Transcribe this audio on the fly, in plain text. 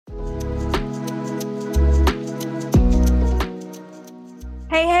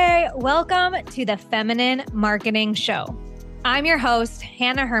Hey, welcome to the Feminine Marketing Show. I'm your host,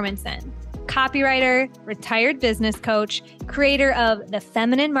 Hannah Hermanson, copywriter, retired business coach, creator of the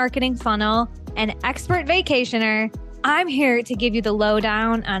Feminine Marketing Funnel, and expert vacationer. I'm here to give you the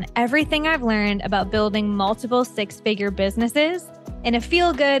lowdown on everything I've learned about building multiple six-figure businesses in a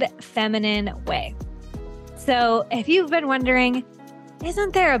feel-good, feminine way. So if you've been wondering,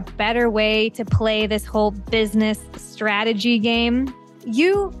 isn't there a better way to play this whole business strategy game?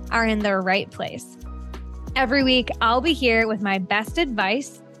 You are in the right place. Every week, I'll be here with my best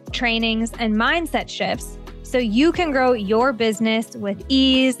advice, trainings, and mindset shifts so you can grow your business with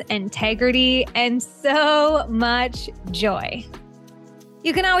ease, integrity, and so much joy.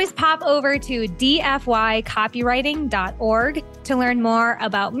 You can always pop over to dfycopywriting.org to learn more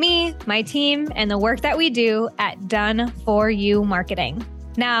about me, my team, and the work that we do at Done For You Marketing.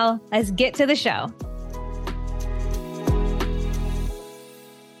 Now, let's get to the show.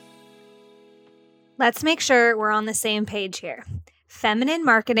 Let's make sure we're on the same page here. Feminine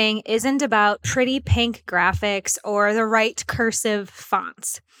marketing isn't about pretty pink graphics or the right cursive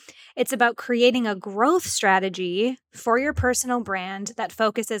fonts. It's about creating a growth strategy for your personal brand that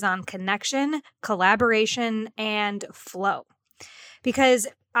focuses on connection, collaboration, and flow. Because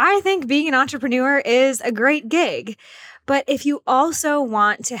I think being an entrepreneur is a great gig. But if you also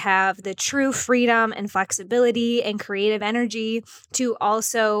want to have the true freedom and flexibility and creative energy to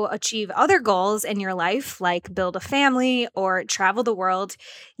also achieve other goals in your life, like build a family or travel the world,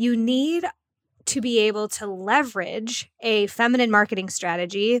 you need to be able to leverage a feminine marketing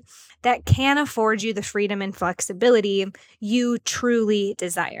strategy that can afford you the freedom and flexibility you truly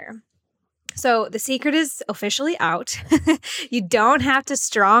desire. So the secret is officially out. You don't have to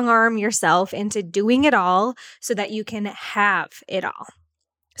strong arm yourself into doing it all so that you can have it all.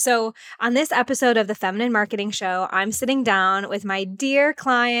 So on this episode of the Feminine Marketing Show, I'm sitting down with my dear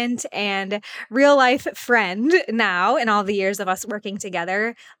client and real life friend now in all the years of us working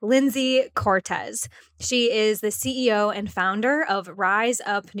together, Lindsay Cortez. She is the CEO and founder of Rise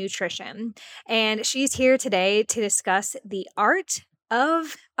Up Nutrition, and she's here today to discuss the art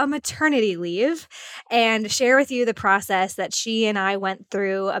of a maternity leave and share with you the process that she and I went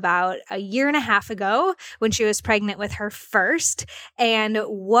through about a year and a half ago when she was pregnant with her first, and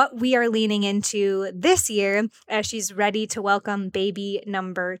what we are leaning into this year as she's ready to welcome baby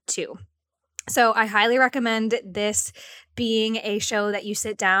number 2. So I highly recommend this being a show that you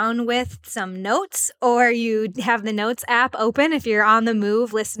sit down with some notes, or you have the notes app open if you're on the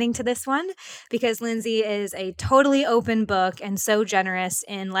move listening to this one, because Lindsay is a totally open book and so generous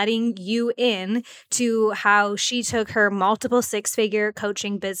in letting you in to how she took her multiple six-figure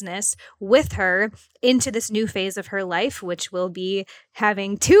coaching business with her into this new phase of her life, which will be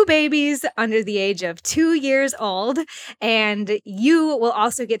having 2 babies under the age of 2 years old. And you will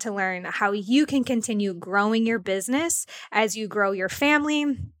also get to learn how you can continue growing your business as you grow your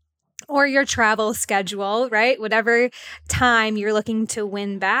family or your travel schedule, right? Whatever time you're looking to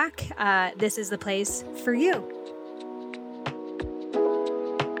win back, this is the place for you.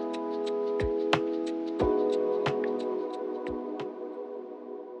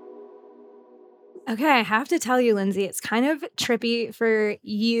 Okay, I have to tell you, Lindsay, it's kind of trippy for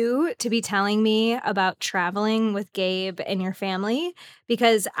you to be telling me about traveling with Gabe and your family,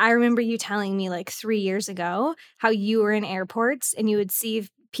 because I remember you telling me like 3 years ago how you were in airports and you would see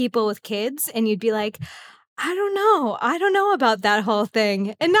people with kids and you'd be like, I don't know about that whole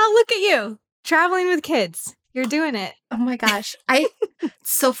thing. And now look at you traveling with kids. You're doing it. Oh my gosh. It's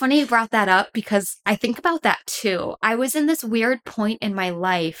so funny you brought that up because I think about that too. I was in this weird point in my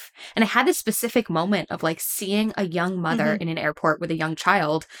life and I had this specific moment of like seeing a young mother in an airport with a young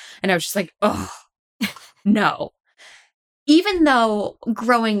child. And I was just like, oh, no. Even though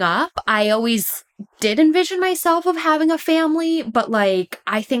growing up, I always did envision myself of having a family, but like,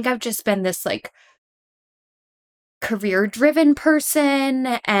 I think I've just been this like career-driven person,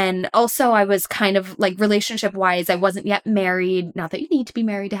 and also I was kind of like relationship-wise, I wasn't yet married. Not that you need to be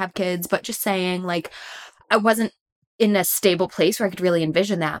married to have kids, but just saying like I wasn't in a stable place where I could really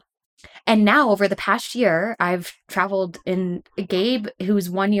envision that. And now over the past year, I've traveled in Gabe, who's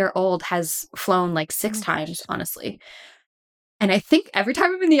 1 year old, has flown like 6 times, honestly. And I think every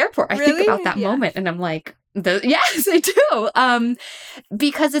time I'm in the airport, I think about that moment and I'm like, yes, I do.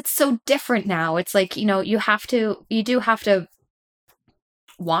 Because it's so different now. It's like, you do have to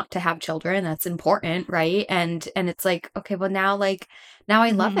want to have children. That's important, right? And it's like, okay, well now I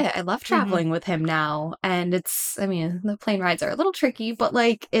love it. I love traveling with him now. And the plane rides are a little tricky, but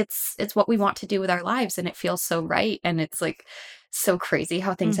like it's what we want to do with our lives and it feels so right. And it's like so crazy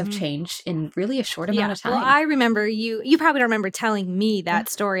how things have changed in really a short amount of time. Well, I remember you probably don't remember telling me that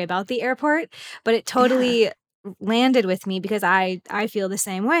story about the airport, but it totally landed with me because I feel the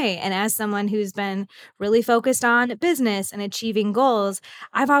same way. And as someone who's been really focused on business and achieving goals,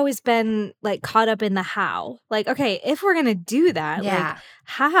 I've always been like caught up in the how. Like, okay, if we're going to do that, like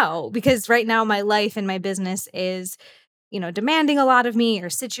how? Because right now my life and my business is, you know, demanding a lot of me or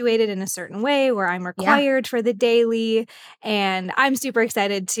situated in a certain way where I'm required for the daily. And I'm super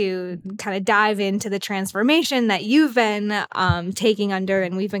excited to kind of dive into the transformation that you've been taking under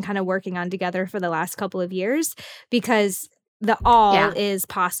and we've been kind of working on together for the last couple of years, because the all is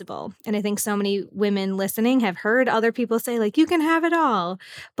possible. And I think so many women listening have heard other people say, like, you can have it all,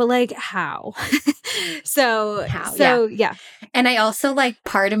 but like, how? So yeah. And I also like,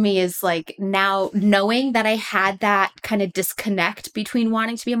 part of me is like, now knowing that I had that kind of disconnect between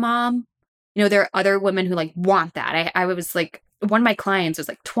wanting to be a mom, you know, there are other women who like want that. I was like, one of my clients was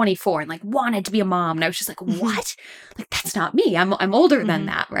like 24 and like wanted to be a mom. And I was just like, what? Like, that's not me. I'm older than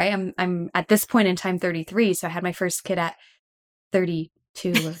that, right? I'm at this point in time 33. So I had my first kid at 32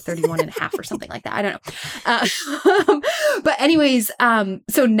 or 31 and a half or something like that. I don't know. But anyways,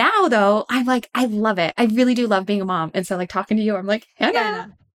 so now though, I'm like, I love it. I really do love being a mom. And so like talking to you, I'm like,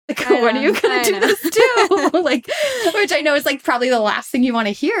 Hannah, when are you going to do this too? Like, which I know is like probably the last thing you want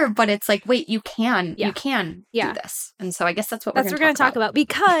to hear, but it's like, wait, you can do this. And so I guess that's what we're going to talk about.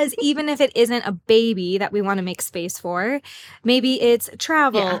 Because even if it isn't a baby that we want to make space for, maybe it's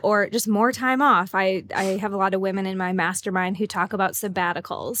travel or just more time off. I have a lot of women in my mastermind who talk about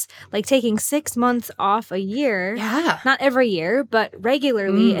sabbaticals, like taking 6 months off a year, not every year, but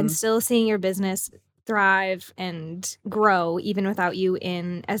regularly, and still seeing your business thrive and grow even without you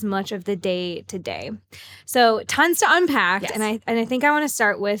in as much of the day to day. So tons to unpack. And I think I want to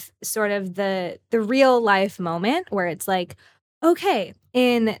start with sort of the real life moment where it's like, okay,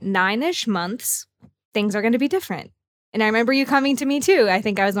 in 9-ish months, things are going to be different. And I remember you coming to me too. I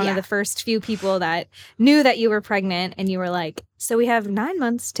think I was one of the first few people that knew that you were pregnant, and you were like, so we have 9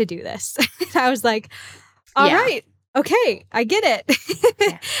 months to do this. I was like, all right. Okay, I get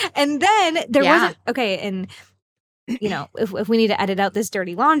it. And then there wasn't, and you know, if we need to edit out this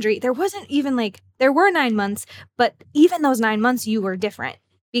dirty laundry, there wasn't even like, there were 9 months, but even those 9 months, you were different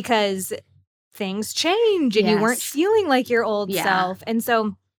because things change and you weren't feeling like your old self. And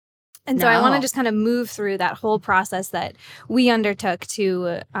so I want to just kind of move through that whole process that we undertook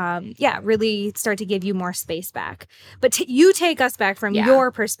to, really start to give you more space back. But you take us back from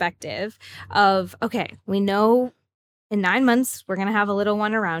your perspective of, okay, we know in 9 months, we're going to have a little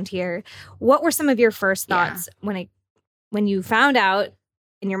one around here. What were some of your first thoughts when you found out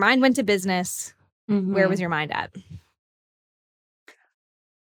and your mind went to business? Where was your mind at?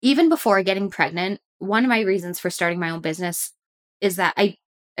 Even before getting pregnant, one of my reasons for starting my own business is that I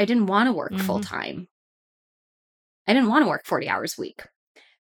didn't want to work full time. I didn't want to work 40 hours a week.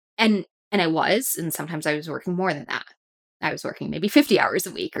 And I was, and sometimes I was working more than that. I was working maybe 50 hours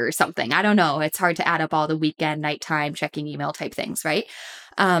a week or something. I don't know. It's hard to add up all the weekend, nighttime, checking email type things, right?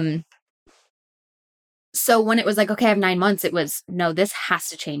 So when it was like, okay, I have 9 months, it was, no, this has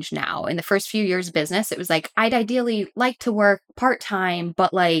to change now. In the first few years of business, it was like, I'd ideally like to work part-time,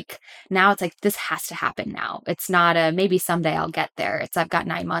 but like now it's like, this has to happen now. It's not a, maybe someday I'll get there. It's, I've got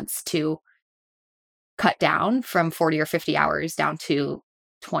 9 months to cut down from 40 or 50 hours down to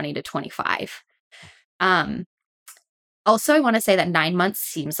 20 to 25. Also, I want to say that 9 months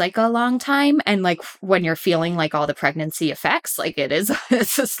seems like a long time. And like when you're feeling like all the pregnancy effects, like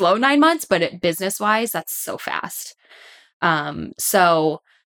it's a slow 9 months, but business wise, that's so fast. So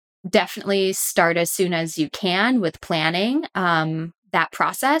definitely start as soon as you can with planning that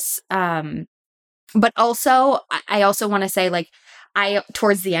process. But also, I also want to say like,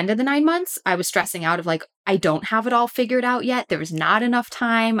 towards the end of the 9 months, I was stressing out of like, I don't have it all figured out yet. There was not enough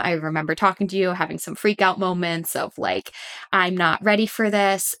time. I remember talking to you, having some freak out moments of like, I'm not ready for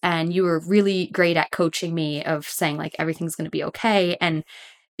this. And you were really great at coaching me of saying like, everything's going to be okay. And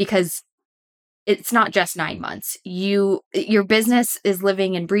because it's not just 9 months, your business is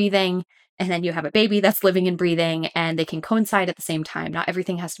living and breathing. And then you have a baby that's living and breathing, and they can coincide at the same time. Not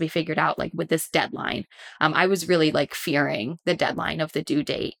everything has to be figured out like with this deadline. I was really like fearing the deadline of the due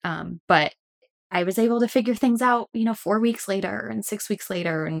date. But I was able to figure things out, 4 weeks later and 6 weeks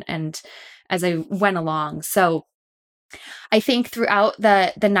later and as I went along. So I think throughout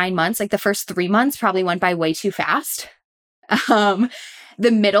the 9 months, like the first 3 months probably went by way too fast. The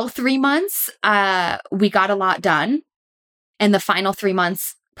middle 3 months, we got a lot done. And the final 3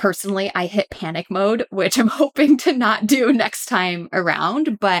 months, personally, I hit panic mode, which I'm hoping to not do next time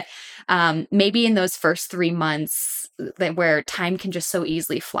around. But maybe in those first 3 months, where time can just so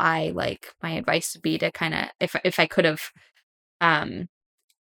easily fly. Like my advice would be to kind of, if I could have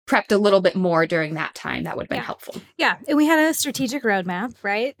prepped a little bit more during that time, that would have been helpful. Yeah. And we had a strategic roadmap,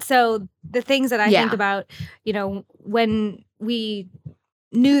 right? So the things that I think about, when we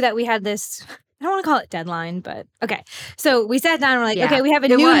knew that we had this, I don't want to call it deadline, but okay. So we sat down and we're like, okay, we have a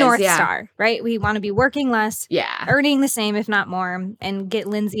new North Star, right? We want to be working less, earning the same, if not more, and get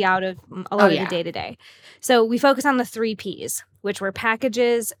Lindsay out of a lot of the day-to-day. So we focus on the 3 Ps, which were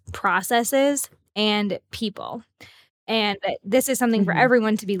packages, processes, and people. And this is something for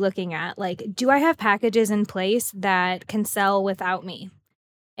everyone to be looking at. Like, do I have packages in place that can sell without me?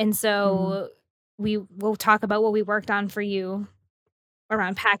 And so we will talk about what we worked on for you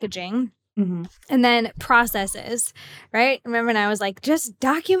around packaging. And then processes, right? Remember when I was like, just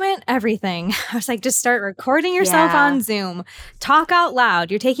document everything. I was like, just start recording yourself on Zoom. Talk out loud.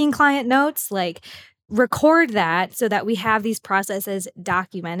 You're taking client notes, like record that so that we have these processes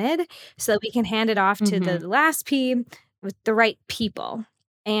documented so that we can hand it off to the last P with the right people.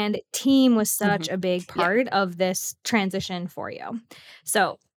 And team was such a big part of this transition for you.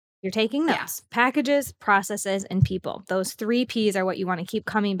 So you're taking notes, packages, processes, and people. Those 3 Ps are what you want to keep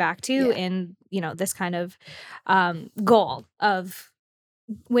coming back to in, this kind of goal of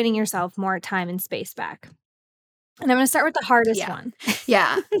winning yourself more time and space back. And I'm going to start with the hardest one.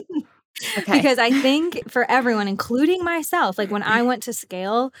 Okay. Because I think for everyone, including myself, like when I went to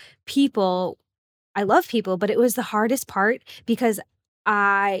scale, people, I love people, but it was the hardest part because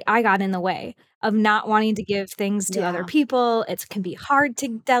I got in the way of not wanting to give things to other people. It can be hard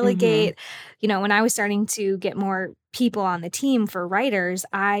to delegate. When I was starting to get more people on the team for writers,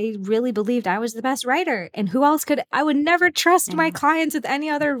 I really believed I was the best writer. And who else I would never trust my clients with any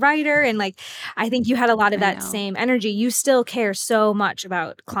other writer. And I think you had a lot of that same energy. You still care so much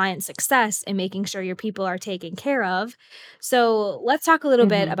about client success and making sure your people are taken care of. So let's talk a little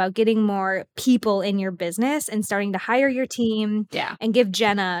bit about getting more people in your business and starting to hire your team and give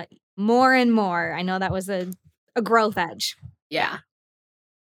Jenna more and more. I know that was a growth edge.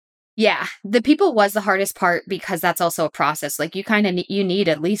 Yeah, the people was the hardest part because that's also a process. Like you kind of you need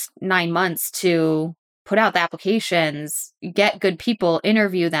at least 9 months to put out the applications, get good people,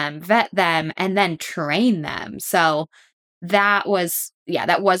 interview them, vet them, and then train them. So that was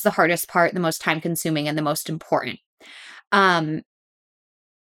the hardest part, the most time consuming and the most important. I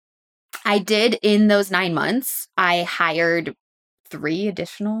did in those 9 months, I hired 3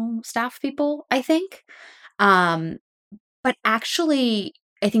 additional staff people, I think. But actually,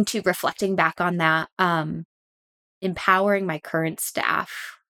 I think too, reflecting back on that, empowering my current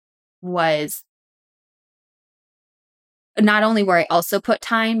staff was not only where I also put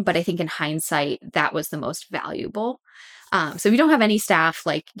time, but I think in hindsight, that was the most valuable. So if you don't have any staff,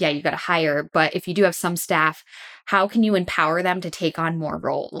 you got to hire. But if you do have some staff, how can you empower them to take on more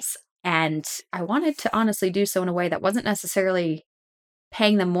roles? And I wanted to honestly do so in a way that wasn't necessarily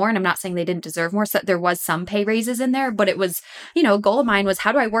paying them more. And I'm not saying they didn't deserve more. So there was some pay raises in there, but it was, a goal of mine was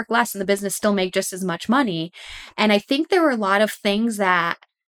how do I work less in the business, still make just as much money? And I think there were a lot of things that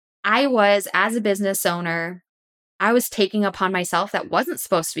I was, as a business owner, I was taking upon myself that wasn't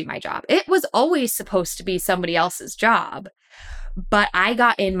supposed to be my job. It was always supposed to be somebody else's job. But I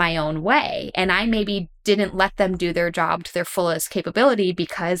got in my own way and I maybe didn't let them do their job to their fullest capability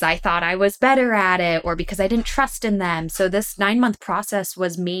because I thought I was better at it or because I didn't trust in them. So this 9-month process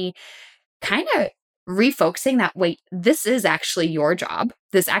was me kind of refocusing that, wait, this is actually your job.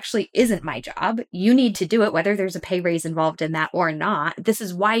 This actually isn't my job. You need to do it, whether there's a pay raise involved in that or not. This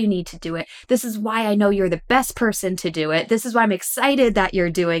is why you need to do it. This is why I know you're the best person to do it. This is why I'm excited that you're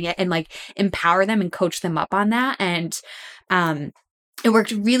doing it, and empower them and coach them up on that. And it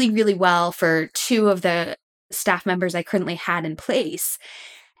worked really, really well for 2 of the staff members I currently had in place.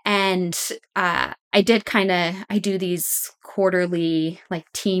 And I do these quarterly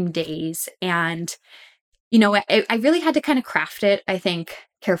team days. And, I really had to kind of craft it, I think,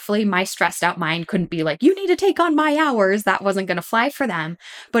 carefully. My stressed out mind couldn't be you need to take on my hours. That wasn't going to fly for them.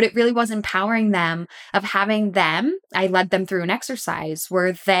 But it really was empowering them, of having them. I led them through an exercise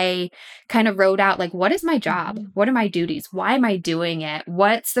where they kind of wrote out, what is my job? What are my duties? Why am I doing it?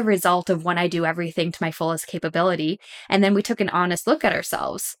 What's the result of when I do everything to my fullest capability? And then we took an honest look at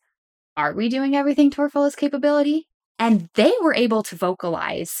ourselves. Are we doing everything to our fullest capability? And they were able to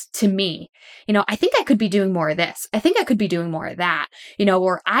vocalize to me, I think I could be doing more of this. I think I could be doing more of that,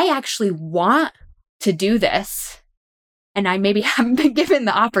 or I actually want to do this and I maybe haven't been given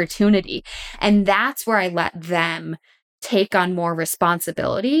the opportunity. And that's where I let them take on more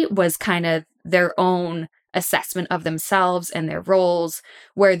responsibility, was kind of their own assessment of themselves and their roles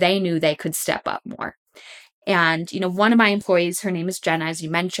where they knew they could step up more. And, one of my employees, her name is Jenna, as you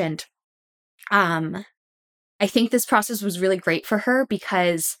mentioned. I think this process was really great for her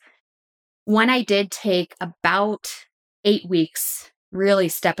because when I did take about 8 weeks, really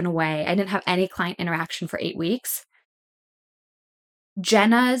stepping away, I didn't have any client interaction for 8 weeks.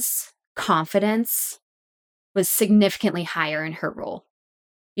 Jenna's confidence was significantly higher in her role.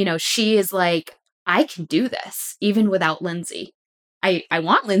 She is like, I can do this even without Lindsay. I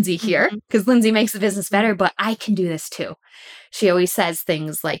want Lindsay here because Lindsay makes the business better, but I can do this too. She always says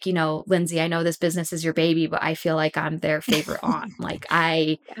things like, Lindsay, I know this business is your baby, but I feel like I'm their favorite aunt. Like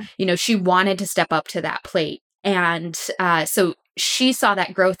she wanted to step up to that plate. And so she saw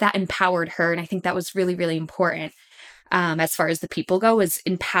that growth that empowered her. And I think that was really, really important as far as the people go, is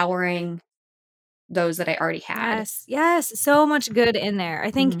empowering those that I already had. Yes. So much good in there.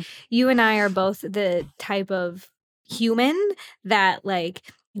 I think you and I are both the type of human that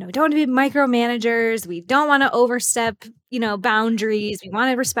don't want to be micromanagers. We don't want to overstep, boundaries. We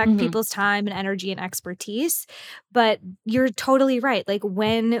want to respect people's time and energy and expertise. But you're totally right. Like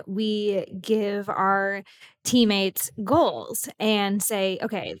when we give our teammates goals and say,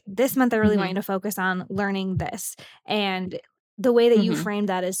 okay, this month I really want you to focus on learning this. And the way that you framed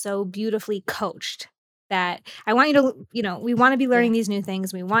that is so beautifully coached. That I want you to, we want to be learning these new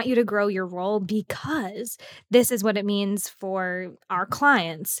things. We want you to grow your role because this is what it means for our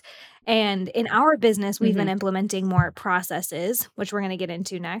clients. And in our business, we've been implementing more processes, which we're going to get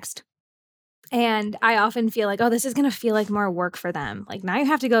into next. And I often feel like, oh, this is going to feel like more work for them. Like now you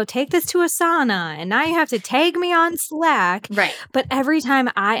have to go take this to Asana and now you have to tag me on Slack. Right. But every time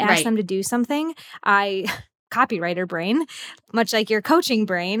I ask them to do something, copywriter brain, much like your coaching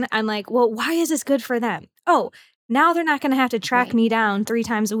brain, I'm like, well, why is this good for them? Oh, now they're not going to have to track me down 3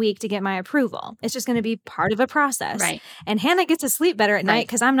 times a week to get my approval. It's just going to be part of a process. Right. And Hannah gets to sleep better at night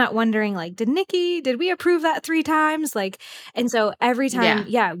because I'm not wondering did we approve that 3 times? And so every time,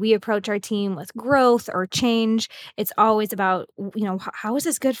 we approach our team with growth or change, it's always about, how is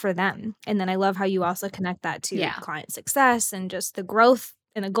this good for them? And then I love how you also connect that to client success and just the growth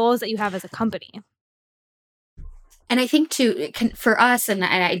and the goals that you have as a company. And I think too, for us, and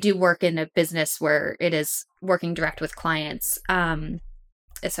I do work in a business where it is working direct with clients.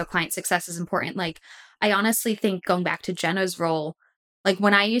 So client success is important. I honestly think going back to Jenna's role,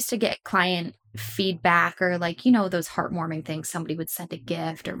 when I used to get client feedback or those heartwarming things, somebody would send a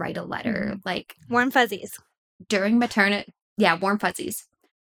gift or write a letter, warm fuzzies during maternity. Yeah. Warm fuzzies.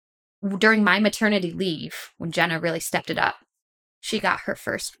 During my maternity leave, when Jenna really stepped it up, she got her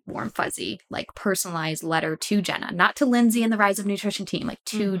first warm fuzzy, personalized letter to Jenna, not to Lindsay and the Rise of Nutrition team,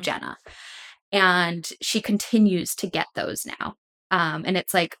 to Jenna. And she continues to get those now. And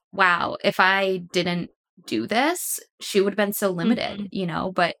it's wow, if I didn't do this, she would have been so limited,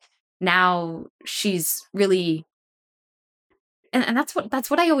 but now she's really, and that's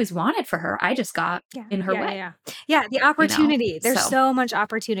what I always wanted for her. I just got in her way. Yeah. The opportunity. There's so much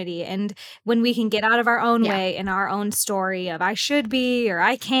opportunity. And when we can get out of our own way and our own story of I should be, or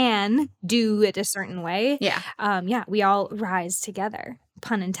I can do it a certain way. We all rise together.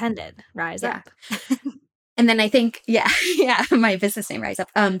 Pun intended, rise up. And then I think, my business name, Rise Up.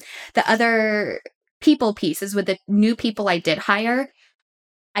 The other people pieces with the new people I did hire,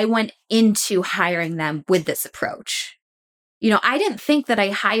 I went into hiring them with this approach. I didn't think that I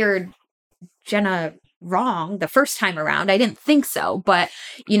hired Jenna wrong the first time around. I didn't think so. But,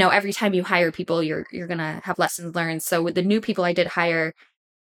 every time you hire people, you're going to have lessons learned. So with the new people I did hire,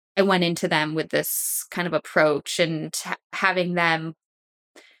 I went into them with this kind of approach and having them,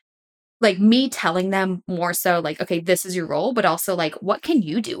 me telling them more so okay, this is your role, but also what can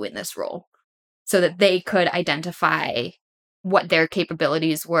you do in this role? So that they could identify what their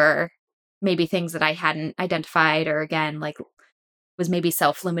capabilities were, maybe things that I hadn't identified, or again, was maybe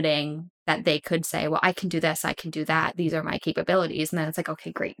self-limiting, that they could say, well, I can do this, I can do that. These are my capabilities. And then it's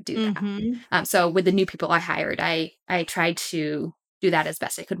okay, great, do that. So with the new people I hired, I tried to do that as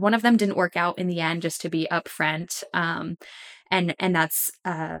best I could. One of them didn't work out in the end, just to be upfront. And that's,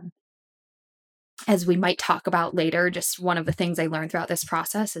 as we might talk about later, just one of the things I learned throughout this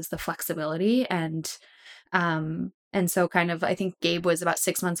process is the flexibility. And so kind of, I think Gabe was about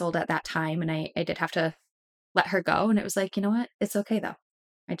 6 months old at that time, and I did have to let her go. And it was you know what? It's okay though.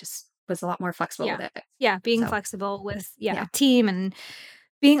 I just was a lot more flexible with it. Yeah. Being flexible with a team and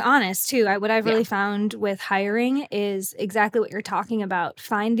being honest too. What I've really found with hiring is exactly what you're talking about,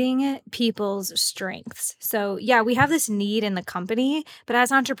 finding people's strengths. So we have this need in the company, but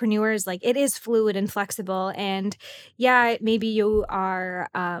as entrepreneurs, it is fluid and flexible. And maybe you are,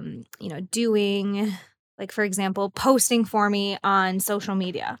 doing like, for example, posting for me on social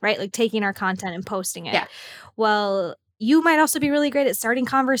media, right? Like taking our content and posting it. Yeah. Well, you might also be really great at starting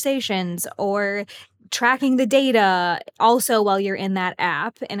conversations or tracking the data also while you're in that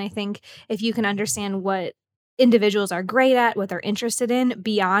app. And I think if you can understand what individuals are great at, what they're interested in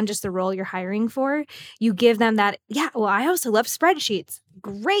beyond just the role you're hiring for, you give them that, yeah, well, I also love spreadsheets.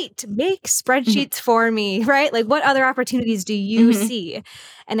 Great. Make Mhm. spreadsheets for me, right? Like what other opportunities do you Mhm. see?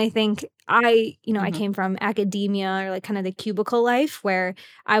 And I think I Mhm. came from academia or like kind of the cubicle life where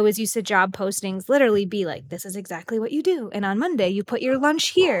I was used to job postings literally be like, this is exactly what you do. And on Monday, you put your lunch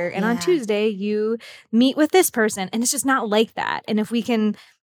here. And on Yeah. Tuesday, you meet with this person. And it's just not like that. And if we can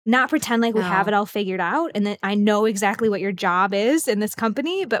not pretend like we have No. it all figured out and that I know exactly what your job is in this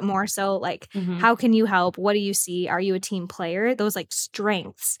company, but more so like, Mhm. how can you help? What do you see? Are you a team player? Those like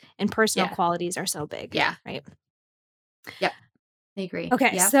strengths and personal Yeah. qualities are so big, Yeah. right? Yep. I agree.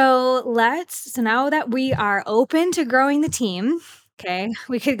 Okay, Yep. so now that we are open to growing the team, okay,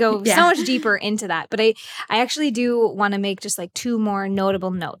 we could go so Yeah. much deeper into that. But I actually do want to make just like two more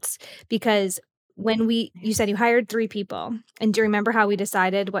notable notes because when you said you hired 3 people, and do you remember how we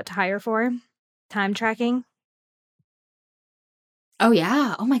decided what to hire for? Time tracking? Oh,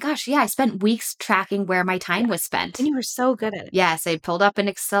 yeah. Oh my gosh. Yeah. I spent weeks tracking where my time Yeah. was spent. And you were so good at it. Yes, I pulled up an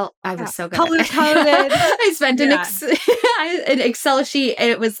Excel. I was Yeah. so good at Color it. coded. I spent Yeah. an Excel sheet, and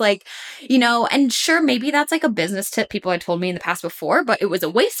it was like, and sure, maybe that's like a business tip people had told me in the past before, but it was a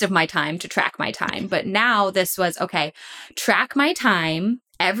waste of my time to track my time. But now this was okay, track my time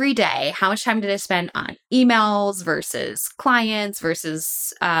every day. How much time did I spend on emails versus clients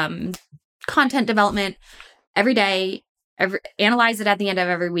versus content development every day? Analyze it at the end of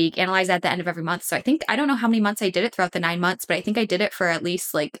every week, analyze it at the end of every month. So I don't know how many months I did it throughout the 9 months, but I think I did it for at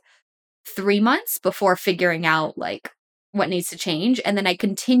least like 3 months before figuring out like what needs to change. And then I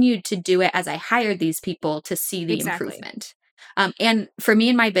continued to do it as I hired these people to see the Exactly. improvement. And for me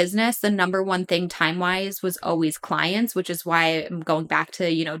in my business, the number one thing time wise was always clients, which is why I'm going back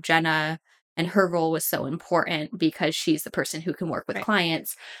to, Jenna, and her role was so important because she's the person who can work with Right.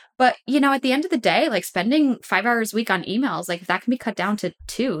 clients. But, at the end of the day, like spending 5 hours a week on emails, like if that can be cut down to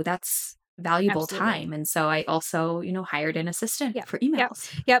 2, that's valuable Absolutely. time. And so I also, hired an assistant Yep. for Yep.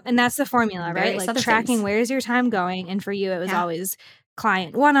 emails Yep. And that's the formula, and right? various Like other tracking things. where's your time going. And for you, it was Yeah. always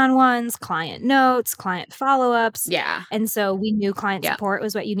client one-on-ones, client notes, client follow-ups. Yeah. And so we knew client Yeah. support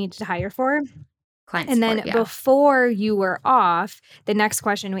was what you needed to hire for. Client And support. then Yeah. before you were off, the next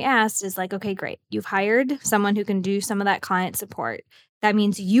question we asked is like, okay, great. You've hired someone who can do some of that client support. That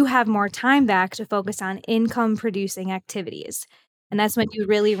means you have more time back to focus on income producing activities. And that's when you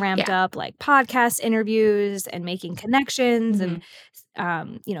really ramped Yeah. up like podcast interviews and making connections Mhm.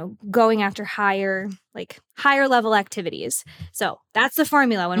 and going after higher level activities. So that's the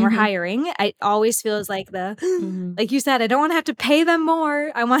formula when we're Mhm. hiring. It always feels like Mhm. like you said, I don't want to have to pay them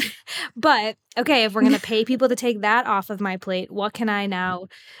more. But okay, if we're going to pay people to take that off of my plate, what can I now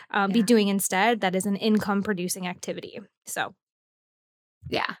be Yeah. doing instead? That is an income producing activity. So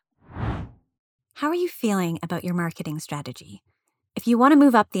Yeah. How are you feeling about your marketing strategy? If you want to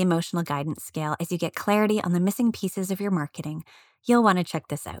move up the emotional guidance scale as you get clarity on the missing pieces of your marketing, you'll want to check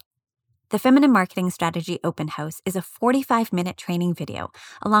this out. The Feminine Marketing Strategy Open House is a 45-minute training video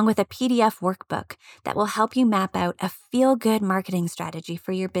along with a PDF workbook that will help you map out a feel-good marketing strategy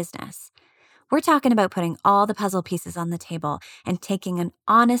for your business. We're talking about putting all the puzzle pieces on the table and taking an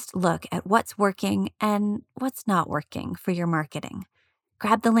honest look at what's working and what's not working for your marketing.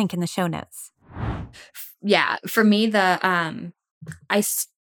 Grab the link in the show notes. Yeah. For me, I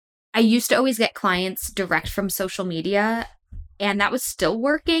used to always get clients direct from social media, and that was still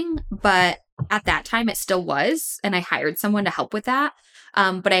working, but at that time it still was, and I hired someone to help with that.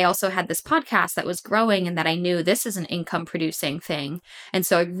 But I also had this podcast that was growing and that I knew this is an income producing thing. And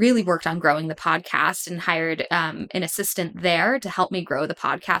so I really worked on growing the podcast and hired an assistant there to help me grow the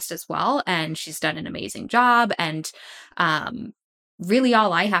podcast as well. And she's done an amazing job. And really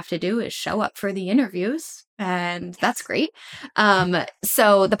all I have to do is show up for the interviews, and that's great.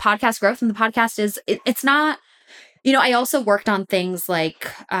 So the podcast growth, and the podcast it's not, I also worked on things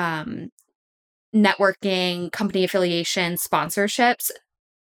like networking, company affiliation, sponsorships.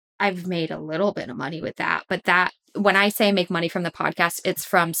 I've made a little bit of money with that, but when I say make money from the podcast, it's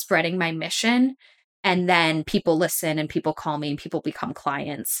from spreading my mission. And then people listen and people call me and people become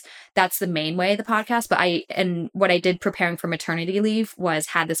clients. That's the main way of the podcast. And what I did preparing for maternity leave was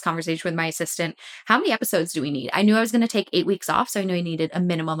had this conversation with my assistant. How many episodes do we need? I knew I was going to take 8 weeks off. So I knew I needed a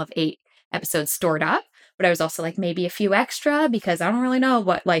minimum of 8 episodes stored up. But I was also like, maybe a few extra because I don't really know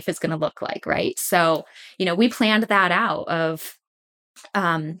what life is going to look like. Right. So, we planned that out of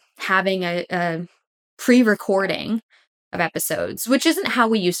having a pre-recording of episodes, which isn't how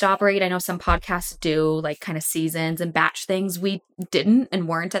we used to operate. I know some podcasts do like kind of seasons and batch things. We didn't and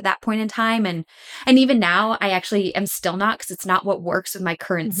weren't at that point in time. And even now I actually am still not, because it's not what works with my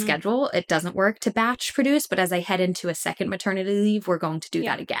current schedule. It doesn't work to batch produce, but as I head into a second maternity leave, we're going to do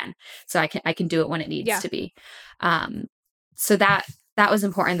that again. So I can do it when it needs to be. So that was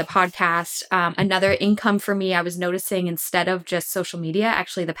important. The podcast, another income for me, I was noticing, instead of just social media,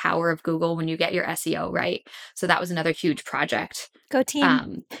 actually the power of Google when you get your SEO right. So that was another huge project. Go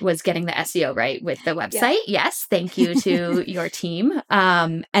team. Was getting the SEO right with the website. Yeah. Yes. Thank you to your team.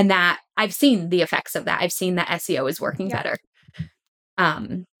 And that I've seen the effects of that. I've seen that SEO is working better.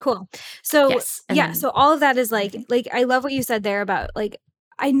 Cool. So yes. So all of that is like I love what you said there about like,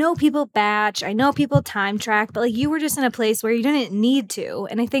 I know people batch, I know people time track, but like you were just in a place where you didn't need to.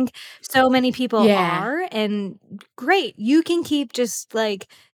 And I think so many people are, and great. You can keep just like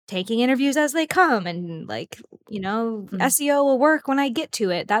taking interviews as they come, and like, SEO will work when I get to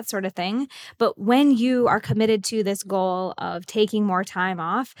it, that sort of thing. But when you are committed to this goal of taking more time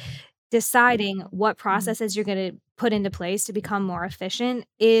off, deciding what processes you're going to put into place to become more efficient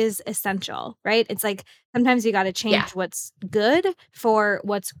is essential, right? It's like sometimes you got to change what's good for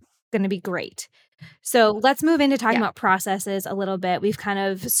what's going to be great. So let's move into talking about processes a little bit. We've kind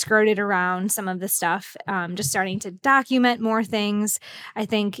of skirted around some of the stuff, just starting to document more things. I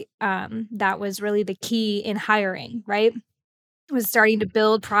think that was really the key in hiring, right? Was starting to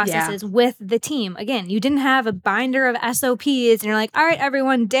build processes with the team. Again, you didn't have a binder of SOPs and you're like, all right,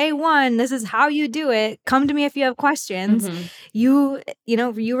 everyone, day one, this is how you do it. Come to me if you have questions. You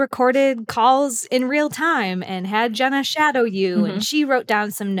recorded calls in real time and had Jenna shadow you and she wrote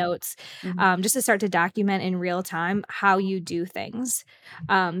down some notes just to start to document in real time how you do things.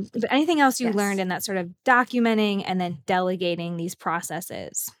 But anything else you learned in that sort of documenting and then delegating these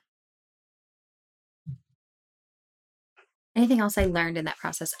processes? Anything else I learned in that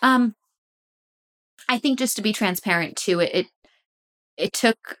process? I think just to be transparent too, it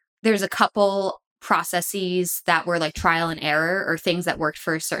took, there's a couple processes that were like trial and error or things that worked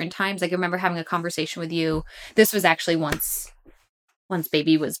for certain times. Like I remember having a conversation with you. This was actually once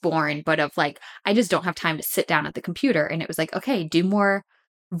baby was born, but of like, I just don't have time to sit down at the computer. And it was like, okay, do more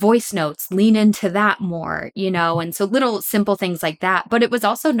voice notes, lean into that more, and so little simple things like that. But it was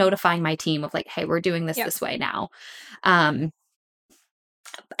also notifying my team of like, hey, we're doing this this way now. And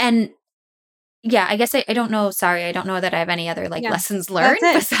yeah, I guess I don't know. Sorry, I don't know that I have any other like lessons learned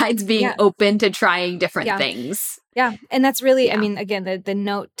besides being open to trying different things. Yeah. And that's really, I mean, again, the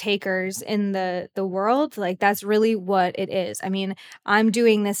note takers in the world, like that's really what it is. I mean, I'm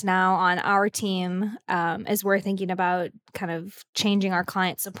doing this now on our team as we're thinking about kind of changing our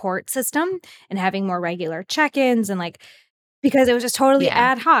client support system and having more regular check-ins and like, because it was just totally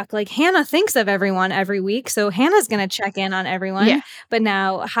ad hoc. Like Hannah thinks of everyone every week. So Hannah's going to check in on everyone. Yeah. But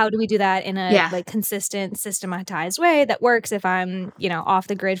now how do we do that in a like consistent, systematized way that works if I'm, off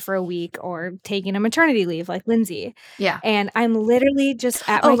the grid for a week or taking a maternity leave like Lindsay? Yeah. And I'm literally just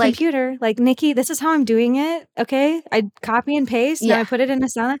at my computer, like, Nikki, this is how I'm doing it. Okay. I copy and paste and I put it in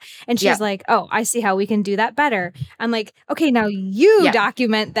Asana. And she's like, oh, I see how we can do that better. I'm like, okay, now you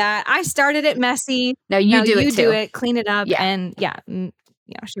document that. I started it messy. Now you do it, clean it up. And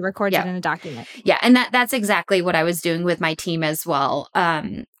she records it in a document. Yeah. And that's exactly what I was doing with my team as well.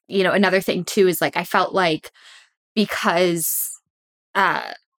 Another thing too is like, I felt like because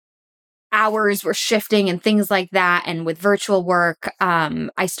hours were shifting and things like that, and with virtual work,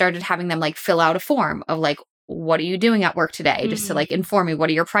 I started having them like fill out a form of like, what are you doing at work today? Just to like inform me, what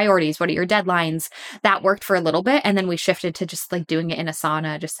are your priorities? What are your deadlines? That worked for a little bit. And then we shifted to just like doing it in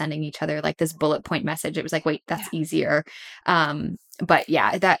Asana, just sending each other like this bullet point message. It was like, wait, that's easier. But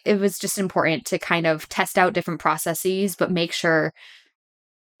yeah, that it was just important to kind of test out different processes, but make sure,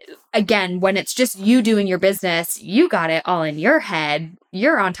 again, when it's just you doing your business, you got it all in your head,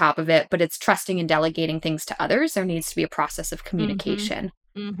 you're on top of it, but it's trusting and delegating things to others. There needs to be a process of communication.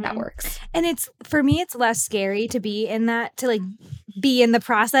 That works. And for me, it's less scary to be in that, to like be in the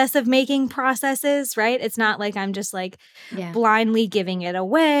process of making processes, right? It's not like I'm just like blindly giving it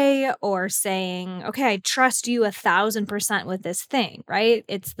away or saying, okay, I trust you 1,000% with this thing, right?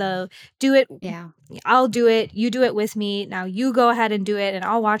 It's the do it. Yeah. I'll do it. You do it with me. Now you go ahead and do it and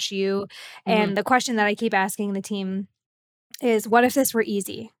I'll watch you. And the question that I keep asking the team is, what if this were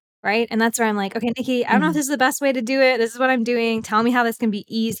easy? Right. And that's where I'm like, okay, Nikki, I don't know if this is the best way to do it. This is what I'm doing. Tell me how this can be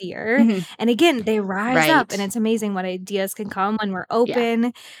easier. And again, they rise up, and it's amazing what ideas can come when we're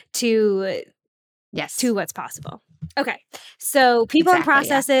open to what's possible. Okay. So people and Exactly,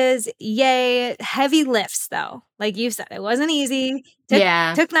 yeah. processes, yay. Heavy lifts though. Like you said, it wasn't easy.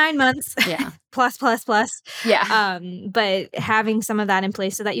 Yeah. Took 9 months. Yeah. plus. Yeah. But having some of that in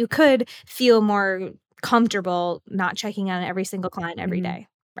place so that you could feel more comfortable not checking on every single client every Mhm. day,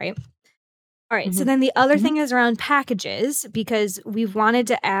 right? All right. So Mhm. then the other Mhm. thing is around packages because we've wanted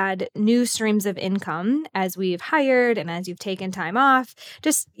to add new streams of income as we've hired and as you've taken time off,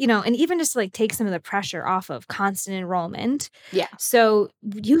 just, and even just like take some of the pressure off of constant enrollment. Yeah. So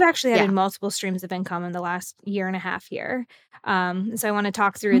you've actually added Yeah. multiple streams of income in the last year and a half here. So I want to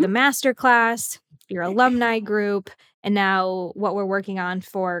talk through Mhm. the master class, your alumni group, and now what we're working on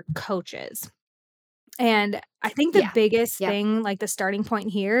for coaches. And I think the Yeah. biggest Yep. thing, like the starting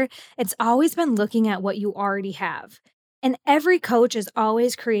point here, it's always been looking at what you already have. And every coach is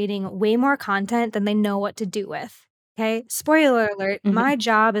always creating way more content than they know what to do with. Okay. Spoiler alert, Mhm. my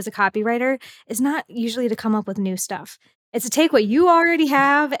job as a copywriter is not usually to come up with new stuff. It's to take what you already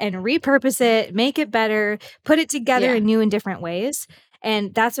have and repurpose it, make it better, put it together Yeah. in new and different ways.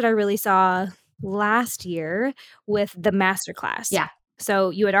 And that's what I really saw last year with the masterclass. Yeah.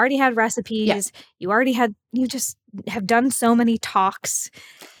 So you had already had recipes, you just have done so many talks.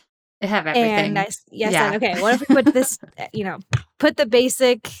 I have And everything. I said, Yeah. okay, what if we put this, put the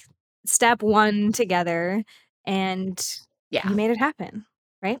basic step 1 together and Yeah. you made it happen,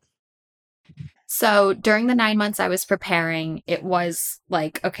 right? So during the 9 months I was preparing, it was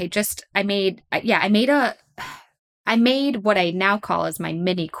like, okay, I made what I now call as my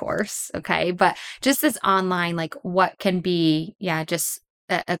mini course. Okay. But just this online, like what can be, just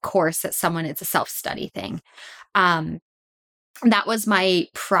a course that it's a self-study thing. That was my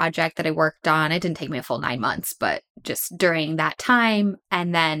project that I worked on. It didn't take me a full 9 months, but just during that time.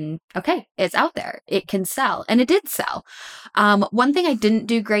 And then, okay, it's out there. It can sell. And it did sell. One thing I didn't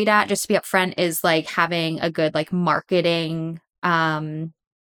do great at, just to be upfront, is like having a good like marketing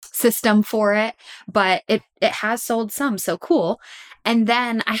system for it. But it has sold some. So cool. And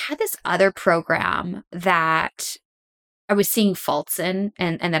then I had this other program that I was seeing faults in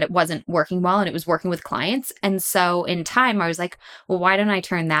and that it wasn't working well and it was working with clients. And so in time, I was like, well, why don't I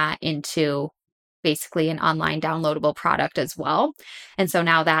turn that into basically an online downloadable product as well? And so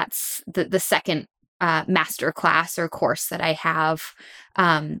now that's the second master class or course that I have.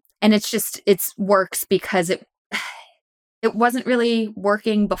 And it's works because it wasn't really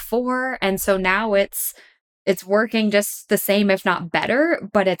working before. And so now it's working just the same, if not better,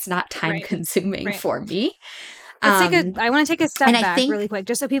 but it's not time consuming Right. for me. I want to take a step back think, really quick,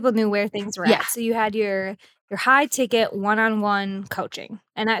 just so people knew where things were Yeah. at. So you had your high ticket one-on-one coaching,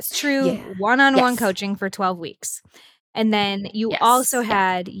 and that's true Yeah. one-on-one Yes. coaching for 12 weeks. And then you Yes. also Yeah.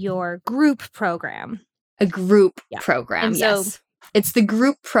 had your group program. A group Yeah. program, And so- yes. It's the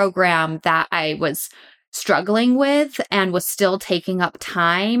group program that I was struggling with and was still taking up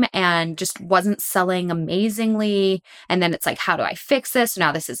time and just wasn't selling amazingly. And then it's like, how do I fix this?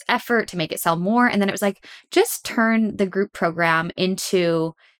 Now this is effort to make it sell more. And then it was like, just turn the group program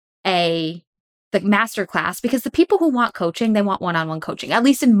into the masterclass, because the people who want coaching, they want one-on-one coaching, at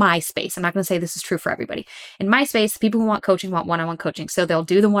least in my space. I'm not going to say this is true for everybody. In my space, the people who want coaching want one-on-one coaching. So they'll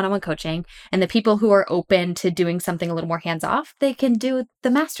do the one-on-one coaching, and the people who are open to doing something a little more hands-off, they can do the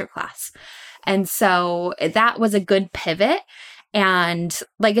masterclass. And so that was a good pivot. And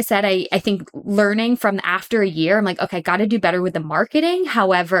like I said, I think learning from after a year, I'm like, okay, got to do better with the marketing.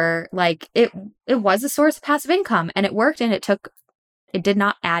 However, like it was a source of passive income and it worked, and it did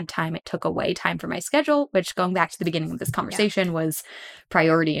not add time. It took away time from my schedule, which, going back to the beginning of this conversation, was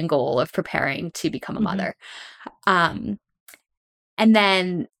priority and goal of preparing to become a mother. And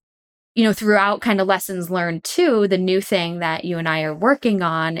then, throughout kind of lessons learned too, the new thing that you and I are working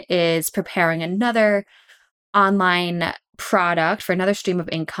on is preparing another online product for another stream of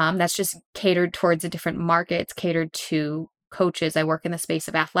income that's just catered towards a different market. It's catered to coaches. I work in the space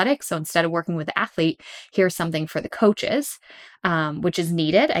of athletics. So instead of working with the athlete, here's something for the coaches, which is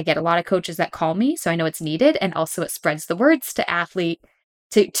needed. I get a lot of coaches that call me, so I know it's needed. And also it spreads the words to athletes.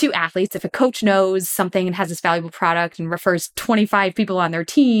 If a coach knows something and has this valuable product and refers 25 people on their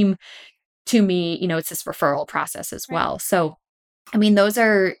team to me, it's this referral process as well. So, I mean, those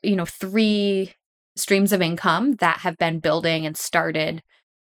are, 3 streams of income that have been building and started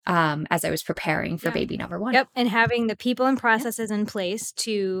as I was preparing for baby number 1. Yep. And having the people and processes in place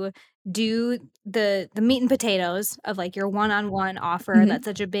to do the meat and potatoes of like your one-on-one offer. That's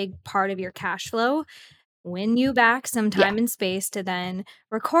such a big part of your cash flow. Win you back some time and space to then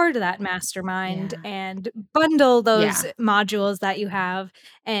record that mastermind and bundle those modules that you have.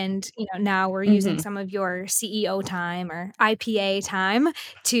 And, now we're using some of your CEO time or IPA time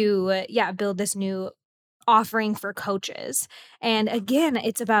to, build this new offering for coaches. And again,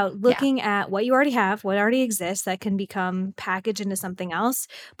 it's about looking at what you already have, what already exists that can become packaged into something else.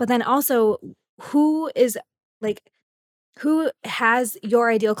 But then also who has your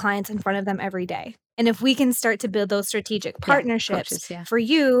ideal clients in front of them every day. And if we can start to build those strategic partnerships for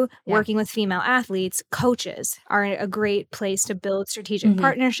you working with female athletes, coaches are a great place to build strategic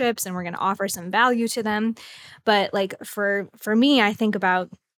partnerships, and we're going to offer some value to them. But like for me, I think about,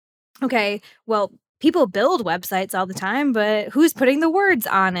 okay, well, people build websites all the time, but who's putting the words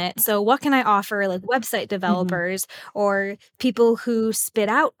on it? So what can I offer like website developers or people who spit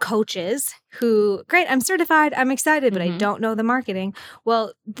out coaches who, great, I'm certified, I'm excited, but I don't know the marketing.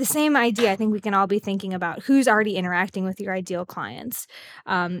 Well, the same idea, I think we can all be thinking about who's already interacting with your ideal clients.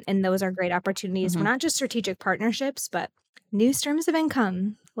 And those are great opportunities for not just strategic partnerships, but new streams of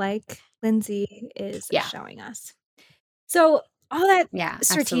income like Lindsay is showing us. So all that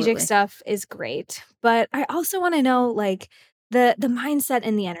strategic stuff is great, but I also want to know like the mindset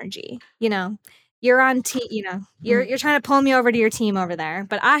and the energy. You know, you're on team. You know, you're trying to pull me over to your team over there,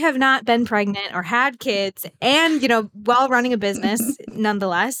 but I have not been pregnant or had kids, and while running a business,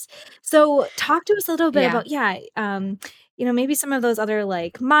 nonetheless. So talk to us a little bit about maybe some of those other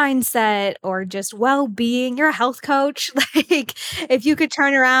like mindset or just well-being. You're a health coach. Like if you could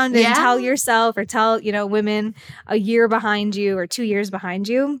turn around and tell yourself or tell, women a year behind you or 2 years behind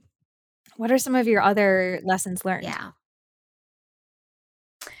you, what are some of your other lessons learned? Yeah.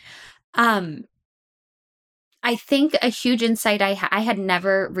 I think a huge insight I had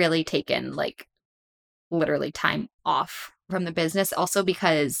never really taken like literally time off from the business, also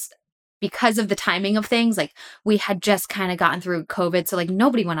because of the timing of things. Like we had just kind of gotten through COVID. So like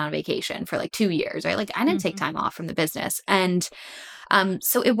nobody went on vacation for like 2 years, right? Like I didn't take time off from the business. And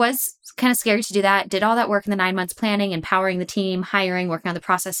so it was kind of scary to do that. Did all that work in the 9 months planning, empowering the team, hiring, working on the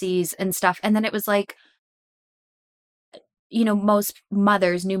processes and stuff. And then it was like, most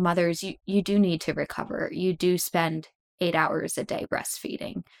mothers, new mothers, you do need to recover. You do spend 8 hours a day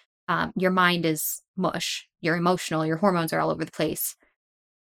breastfeeding. Your mind is mush. You're emotional. Your hormones are all over the place.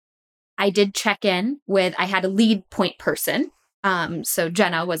 I did check in I had a lead point person. So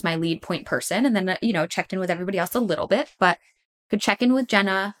Jenna was my lead point person. And then, checked in with everybody else a little bit, but could check in with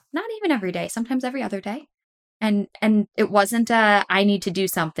Jenna, not even every day, sometimes every other day. And it wasn't I need to do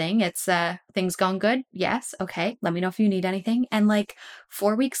something. It's things going good. Yes. Okay. Let me know if you need anything. And like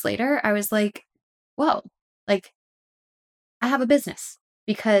 4 weeks later, I was like, whoa, like I have a business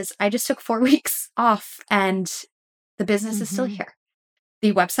because I just took 4 weeks off and the business is still here.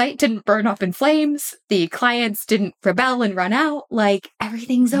 The website didn't burn up in flames. The clients didn't rebel and run out. Like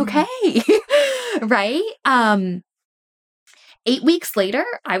everything's okay. Right? 8 weeks later,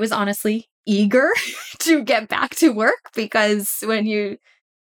 I was honestly eager to get back to work because when you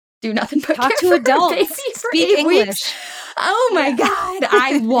do nothing but talk to adults, speak English. Weeks, oh my God,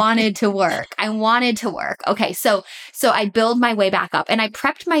 I wanted to work. Okay, so I build my way back up, and I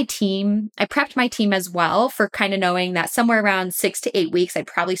prepped my team as well for kind of knowing that somewhere around 6 to 8 weeks, I'd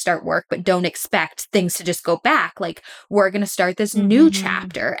probably start work, but don't expect things to just go back. Like we're going to start this new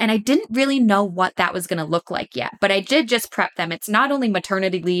chapter. And I didn't really know what that was going to look like yet, but I did just prep them. It's not only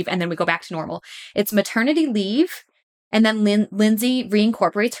maternity leave and then we go back to normal. It's maternity leave. And then Lindsay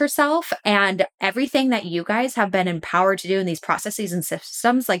reincorporates herself, and everything that you guys have been empowered to do in these processes and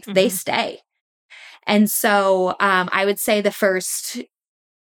systems, like they stay. And so I would say the first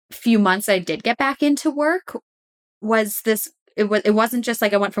few months I did get back into work was this, it wasn't just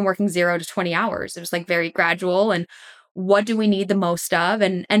like I went from working 0 to 20 hours. It was like very gradual, and what do we need the most of?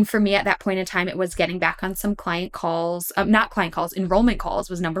 And for me at that point in time, it was getting back on some enrollment calls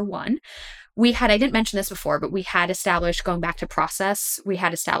was number one. I didn't mention this before, but we had established, going back to process, we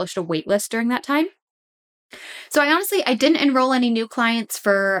had established a wait list during that time. So I didn't enroll any new clients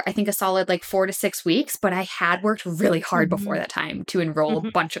for, I think, a solid like 4 to 6 weeks, but I had worked really hard before that time to enroll a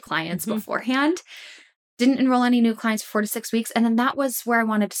bunch of clients beforehand. Didn't enroll any new clients for 4 to 6 weeks. And then that was where I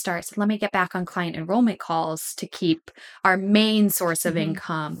wanted to start. So let me get back on client enrollment calls to keep our main source of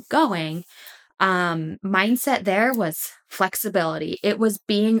income going. Mindset there was flexibility. It was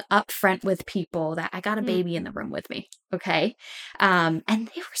being upfront with people that I got a baby in the room with me. Okay. And they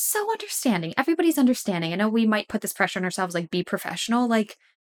were so understanding. Everybody's understanding. I know we might put this pressure on ourselves, like be professional, like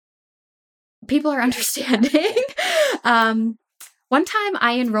people are understanding. One time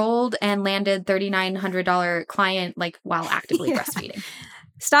I enrolled and landed $3,900 client, like while actively breastfeeding.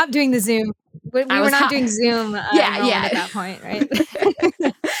 Stop doing the Zoom. We were not doing Zoom at that point, right?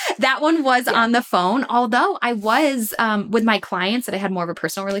 That one was on the phone. Although I was with my clients that I had more of a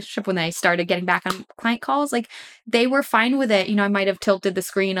personal relationship when I started getting back on client calls, like they were fine with it. I might have tilted the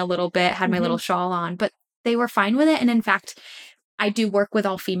screen a little bit, had my little shawl on, but they were fine with it. And in fact, I do work with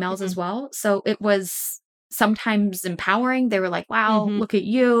all females as well. So it was sometimes empowering. They were like, wow, look at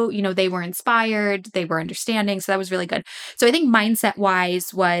you. You know, they were inspired. They were understanding. So that was really good. So I think mindset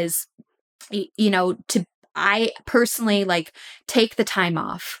wise was, you know, I personally like take the time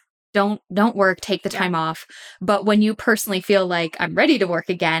off. Don't work, take the time off. But when you personally feel like I'm ready to work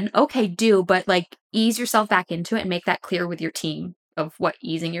again, okay, do, but like ease yourself back into it and make that clear with your team of what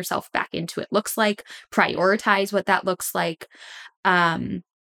easing yourself back into it looks like. Prioritize what that looks like.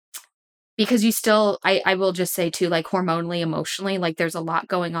 Because you still, I will just say too, like hormonally, emotionally, like there's a lot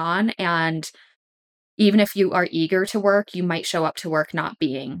going on. And even if you are eager to work, you might show up to work not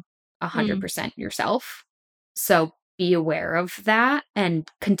being 100% yourself. So be aware of that and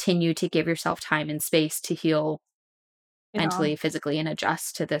continue to give yourself time and space to heal mentally, physically, and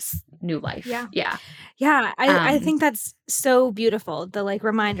adjust to this new life. Yeah. I think that's so beautiful. The like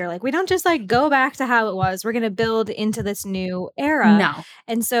reminder, like we don't just like go back to how it was. We're going to build into this new era. No.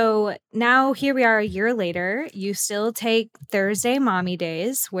 And so now here we are a year later. You still take Thursday mommy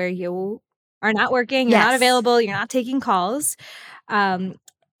days where you are not working, you're not available, you're not taking calls. And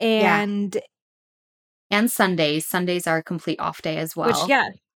Sundays. Sundays are a complete off day as well. Which,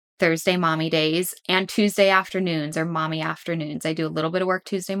 Thursday mommy days and Tuesday afternoons are mommy afternoons. I do a little bit of work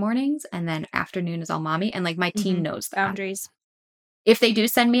Tuesday mornings and then afternoon is all mommy. And like my team knows that. Boundaries. If they do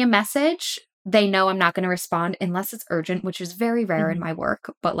send me a message, they know I'm not going to respond unless it's urgent, which is very rare in my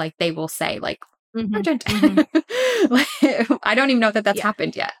work. But like they will say like urgent. I don't even know that that's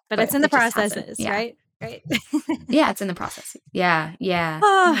happened yet. But it's in the processes, right? Right. Yeah, it's in the process. Yeah.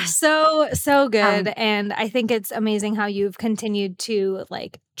 Oh, so good. And I think it's amazing how you've continued to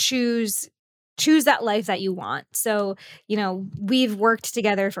like choose that life that you want. So, you know, we've worked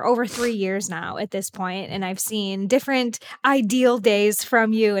together for over 3 years now at this point, and I've seen different ideal days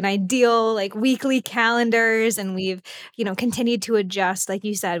from you and ideal like weekly calendars. And we've, you know, continued to adjust, like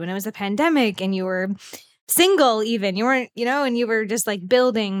you said, when it was a pandemic and you were single, even you weren't, you know, and you were just like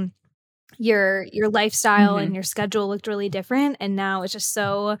building your lifestyle and your schedule looked really different. And now it's just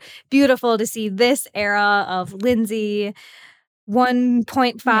so beautiful to see this era of Lindsay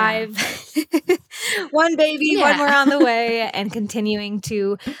 1.5, one baby, one more on the way, and continuing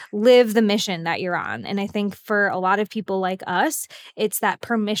to live the mission that you're on. And I think for a lot of people like us, it's that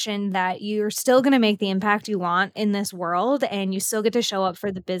permission that you're still going to make the impact you want in this world, and you still get to show up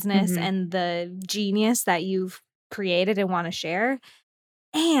for the business and the genius that you've created and want to share.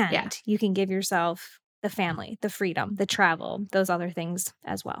 And you can give yourself the family, the freedom, the travel, those other things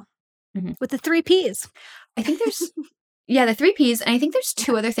as well. With the 3 Ps. I think there's, the 3 Ps. And I think there's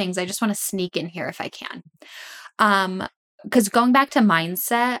 2 other things I just want to sneak in here if I can. Because going back to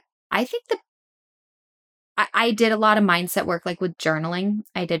mindset, I think I did a lot of mindset work, like with journaling.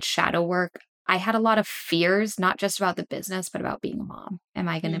 I did shadow work. I had a lot of fears, not just about the business, but about being a mom. Am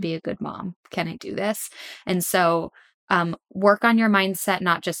I going to be a good mom? Can I do this? And so work on your mindset,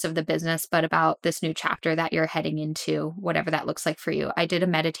 not just of the business, but about this new chapter that you're heading into, whatever that looks like for you. I did a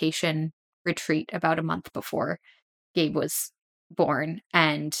meditation retreat about a month before Gabe was born,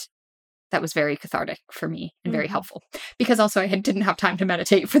 and that was very cathartic for me and very helpful, because also I didn't have time to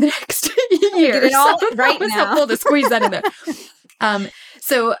meditate for the next year. Get it all so right that was now. helpful to squeeze that in there.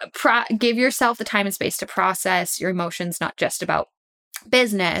 So give yourself the time and space to process your emotions, not just about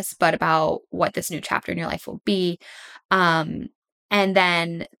business, but about what this new chapter in your life will be. And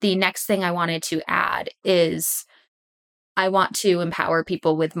then the next thing I wanted to add is I want to empower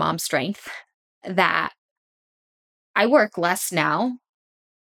people with mom strength, that I work less now,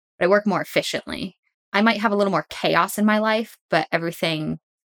 but I work more efficiently. I might have a little more chaos in my life, but everything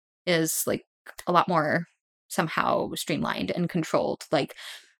is like a lot more somehow streamlined and controlled. Like,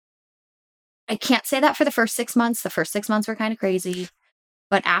 I can't say that for the first 6 months. The first 6 months were kind of crazy.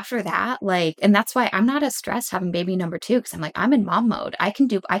 But after that, like, and that's why I'm not as stressed having baby number 2, because I'm like, I'm in mom mode. I can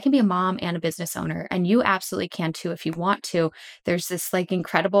be a mom and a business owner, and you absolutely can too if you want to. There's this like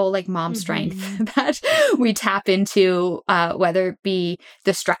incredible like mom strength that we tap into, whether it be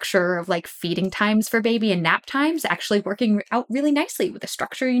the structure of like feeding times for baby and nap times actually working out really nicely with the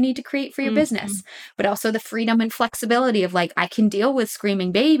structure you need to create for your business, but also the freedom and flexibility of like, I can deal with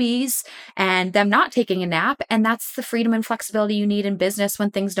screaming babies and them not taking a nap, and that's the freedom and flexibility you need in business when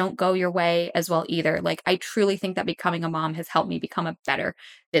things don't go your way as well either. Like, I truly think that becoming a mom has helped me become a better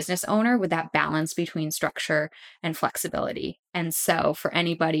business owner with that balance between structure and flexibility. And so for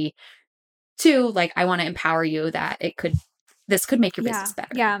anybody too, like, I want to empower you that this could make your business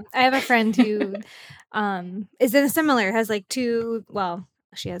better. Yeah. I have a friend who is in a similar, has like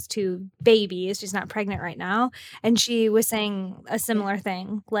she has 2 babies. She's not pregnant right now. And she was saying a similar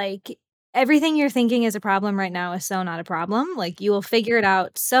thing. Like, everything you're thinking is a problem right now is so not a problem. Like, you will figure it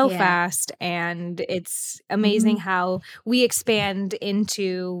out so fast. And it's amazing how we expand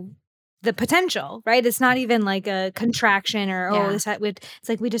into the potential, right? It's not even like a contraction or, it's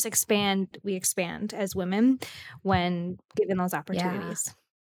like we just expand. We expand as women when given those opportunities. Yeah.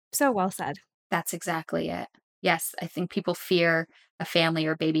 So well said. That's exactly it. Yes, I think people fear a family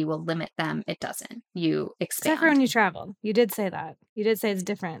or baby will limit them. It doesn't. You expand. Except for when you travel. You did say that. You did say it's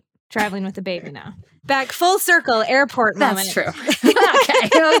different. Traveling with a baby now. Back full circle, airport moment. That's true.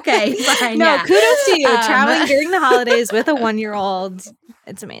 Okay, fine. No, kudos to you. Traveling during the holidays with a 1-year-old.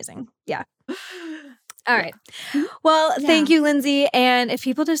 It's amazing. Yeah. All right. Well, thank you, Lindsay. And if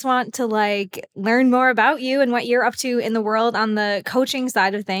people just want to like learn more about you and what you're up to in the world on the coaching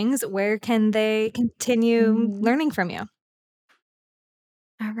side of things, where can they continue learning from you?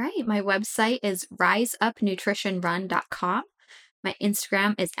 All right. My website is riseupnutritionrun.com. My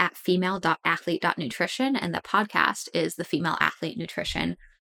Instagram is @female.athlete.nutrition, and the podcast is the Female Athlete Nutrition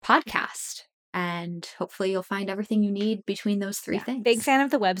Podcast. And hopefully you'll find everything you need between those three things. Big fan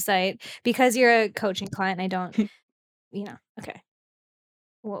of the website. Because you're a coaching client, I don't, okay.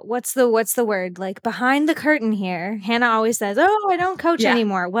 What's the word? Like, behind the curtain here, Hannah always says, oh, I don't coach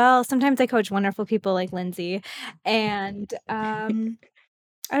anymore. Well, sometimes I coach wonderful people like Lindsay. And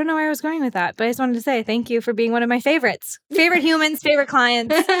I don't know where I was going with that, but I just wanted to say thank you for being one of my favorites. Favorite humans, favorite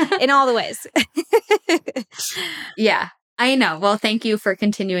clients, in all the ways. Yeah, I know. Well, thank you for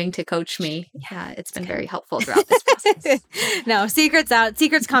continuing to coach me. Yeah, it's been very helpful throughout this process. No, secrets out.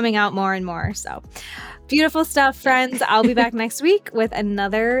 Secrets coming out more and more. So beautiful stuff, friends. I'll be back next week with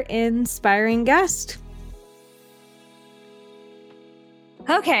another inspiring guest.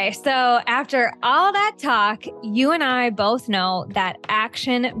 Okay, so after all that talk, you and I both know that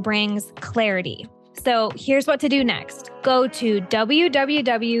action brings clarity. So here's what to do next. Go to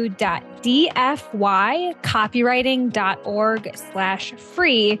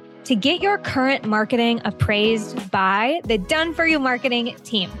www.dfycopywriting.org/free to get your current marketing appraised by the Done For You marketing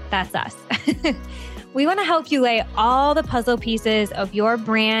team. That's us. We want to help you lay all the puzzle pieces of your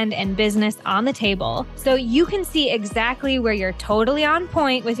brand and business on the table so you can see exactly where you're totally on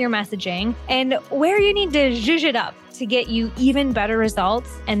point with your messaging and where you need to zhuzh it up to get you even better results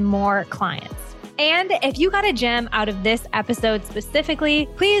and more clients. And if you got a gem out of this episode specifically,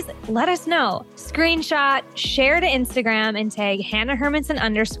 please let us know. Screenshot, share to Instagram, and tag Hannah Hermanson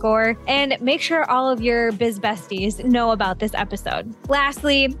 _ and make sure all of your biz besties know about this episode.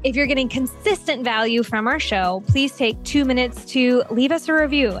 Lastly, if you're getting consistent value from our show, please take 2 minutes to leave us a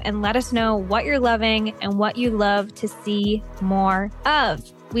review and let us know what you're loving and what you love to see more of.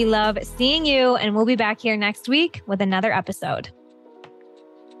 We love seeing you, and we'll be back here next week with another episode.